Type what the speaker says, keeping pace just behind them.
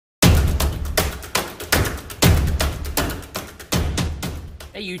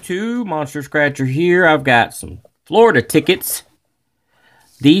Hey YouTube, Monster Scratcher here. I've got some Florida tickets.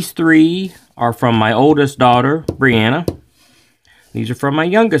 These three are from my oldest daughter, Brianna. These are from my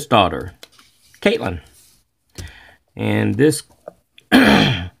youngest daughter, Caitlin. And this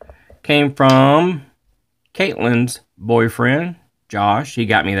came from Caitlin's boyfriend, Josh. He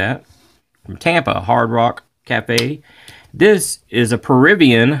got me that from Tampa, Hard Rock Cafe. This is a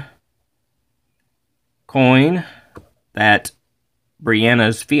Peruvian coin that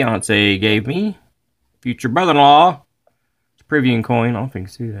Brianna's fiance gave me. Future brother-in-law. It's a Peruvian coin. I don't think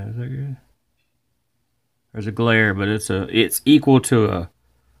you can see that. Is that good? There's a glare, but it's equal to a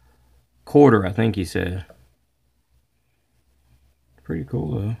quarter, I think he said. Pretty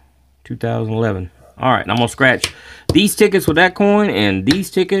cool though. 2011. Alright, I'm gonna scratch these tickets with that coin and these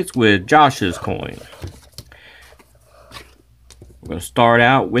tickets with Josh's coin. We're going to start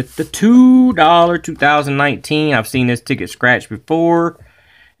out with the $2 2019. I've seen this ticket scratched before.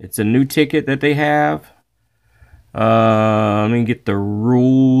 It's a new ticket that they have. Let me get the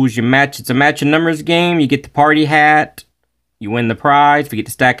rules. It's a matching numbers game. You get the party hat. You win the prize. If you get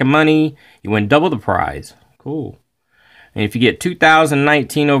the stack of money, you win double the prize. Cool. And if you get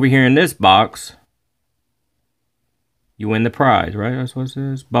 2019 over here in this box, you win the prize, right? That's what it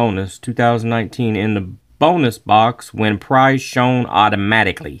says. Bonus 2019 in the bonus box when prize shown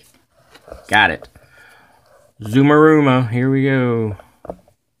automatically. Got it. Zoomaruma, here we go. I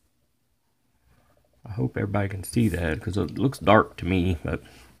hope everybody can see that because it looks dark to me, but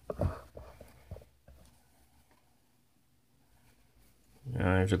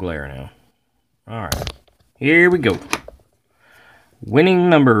there's a glare now. Alright, here we go.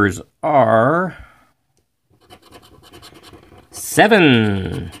 Winning numbers are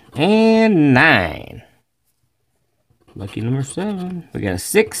 7 and 9. Lucky number 7. We got a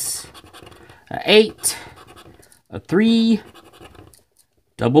 6, a 8, a 3,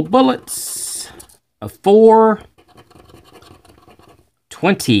 double bullets, a 4,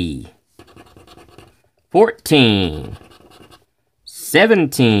 20, 14,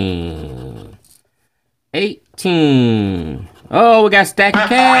 17, 18. Oh, we got a stack of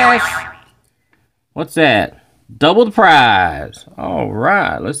cash. What's that? Double the prize. All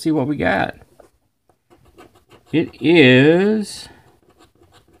right, let's see what we got. It is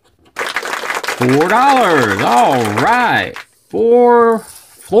 $4. All right, 4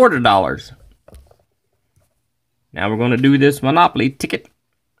 Florida dollars. Now we're going to do this Monopoly ticket.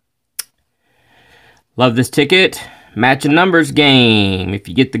 Love this ticket. Matching numbers game. If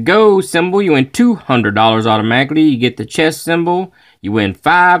you get the go symbol, you win $200 automatically. You get the chess symbol, you win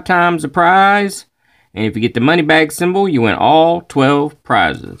 5 times the prize. And if you get the money bag symbol, you win all 12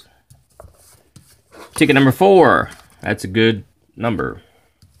 prizes. Ticket number 4. That's a good number.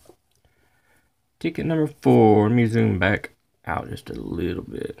 Ticket number 4. Let me zoom back out just a little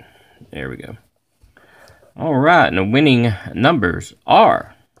bit. There we go. All right, and the winning numbers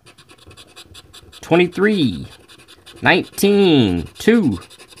are 23, 19, 2,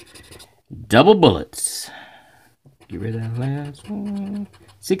 double bullets. Get rid of that last one.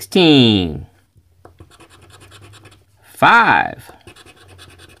 16, 5,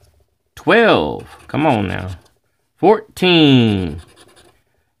 12, come on now, 14,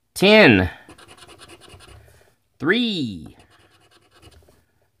 10, 3,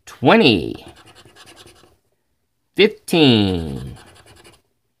 20, 15,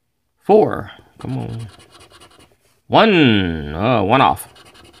 4, come on, 1, one off,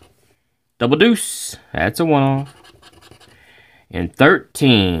 double deuce, that's a one off, and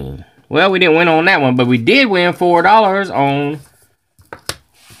 13. Well, we didn't win on that one, but we did win $4 on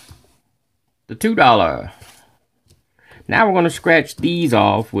the $2. Now we're going to scratch these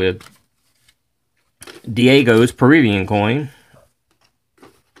off with Diego's Peruvian coin.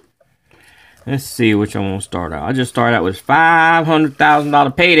 Let's see which I'm going to start out. I just started out with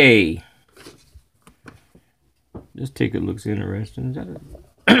 $500,000 payday. This ticket looks interesting. Is that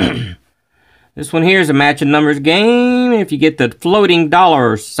a This one here is a matching numbers game. If you get the floating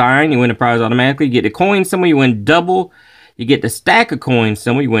dollar sign, you win the prize automatically. You get the coin symbol, you win double. You get the stack of coin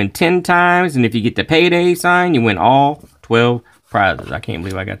symbol, you win 10 times. And if you get the payday sign, you win all 12 prizes. I can't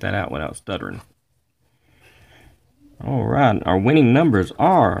believe I got that out without stuttering. All right, our winning numbers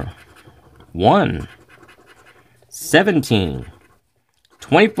are 1, 17,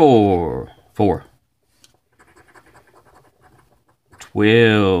 24, 4,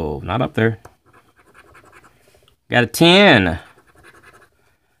 12, not up there. Got a 10,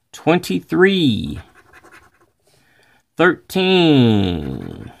 23,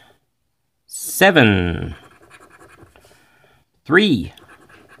 13, 7, 3,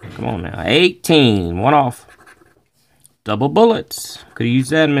 come on now, 18, one off, Double bullets. Could have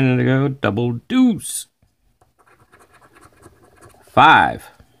used that a minute ago. Double deuce. 5.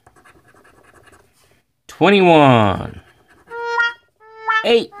 21.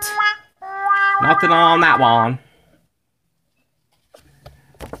 8. Nothing on that one.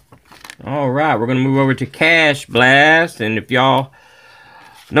 Alright, we're going to move over to Cash Blast. And if y'all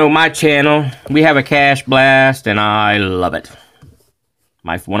know my channel, we have a Cash Blast, and I love it.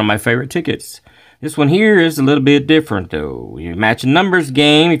 One of my favorite tickets. This one here is a little bit different, though. You match a numbers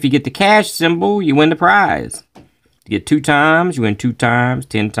game. If you get the cash symbol, you win the prize. You get 2 times, you win 2 times.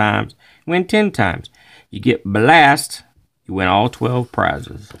 10 times, you win 10 times. You get Blast, you win all 12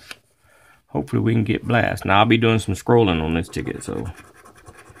 prizes. Hopefully we can get Blast. Now, I'll be doing some scrolling on this ticket, so.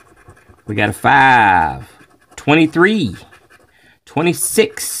 We got a 5, 23,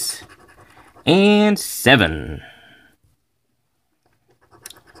 26, and 7.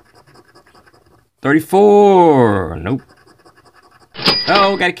 34. Nope.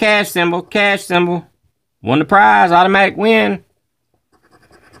 Oh, got a cash symbol. Cash symbol. Won the prize. Automatic win.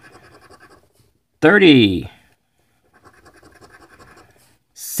 30.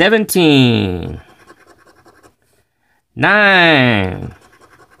 17. 9.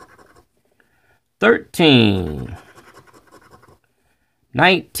 13.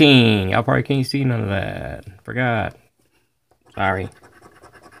 19. Y'all probably can't see none of that. Forgot. Sorry.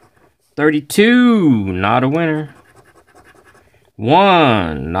 32, not a winner.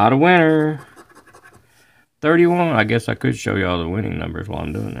 1, not a winner. 31, I guess I could show y'all the winning numbers while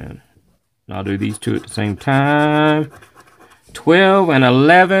I'm doing that. I'll do these two at the same time. 12 and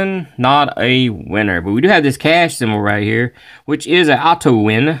 11, not a winner. But we do have this cash symbol right here, which is an auto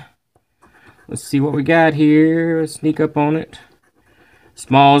win. Let's see what we got here. Let's sneak up on it.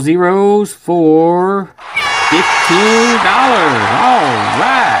 Small zeros for $15. All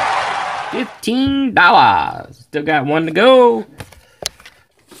right. $15. Still got one to go.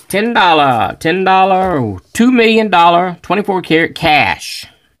 $10. $2 million. 24 karat cash.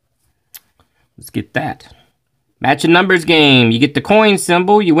 Let's get that. Match a numbers game. You get the coin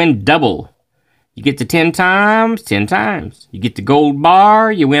symbol, you win double. You get the 10 times, 10 times. You get the gold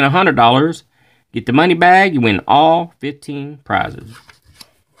bar, you win $100. Get the money bag, you win all 15 prizes.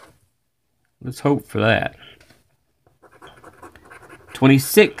 Let's hope for that.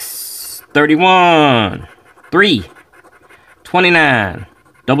 26. 31, 3, 29,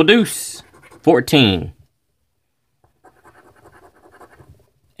 double deuce, 14,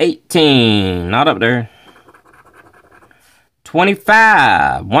 18, not up there,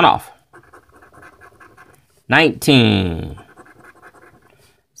 25, one off, 19,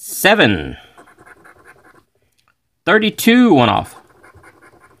 7, 32, one off,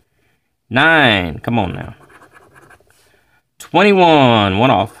 9, come on now, 21, one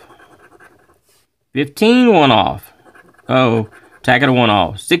off, 15, one off. Oh, tack it a one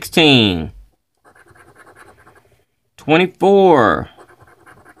off. 16. 24.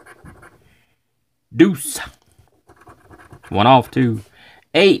 Deuce. One off, too.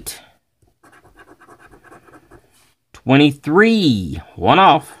 8. 23. One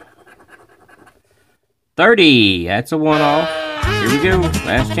off. 30. That's a one off. Here we go.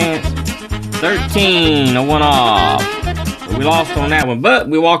 Last chance. 13. A one off. So we lost on that one, but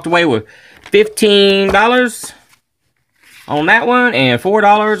we walked away with $15 on that one and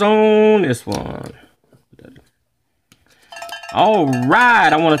 $4 on this one. All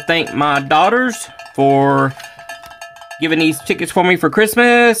right, I want to thank my daughters for giving these tickets for me for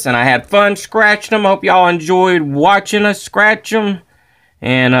Christmas, and I had fun scratching them. I hope y'all enjoyed watching us scratch them.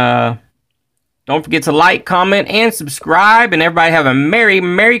 And don't forget to like, comment, and subscribe. And everybody have a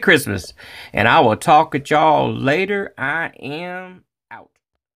Merry Christmas. And I will talk with y'all later. I am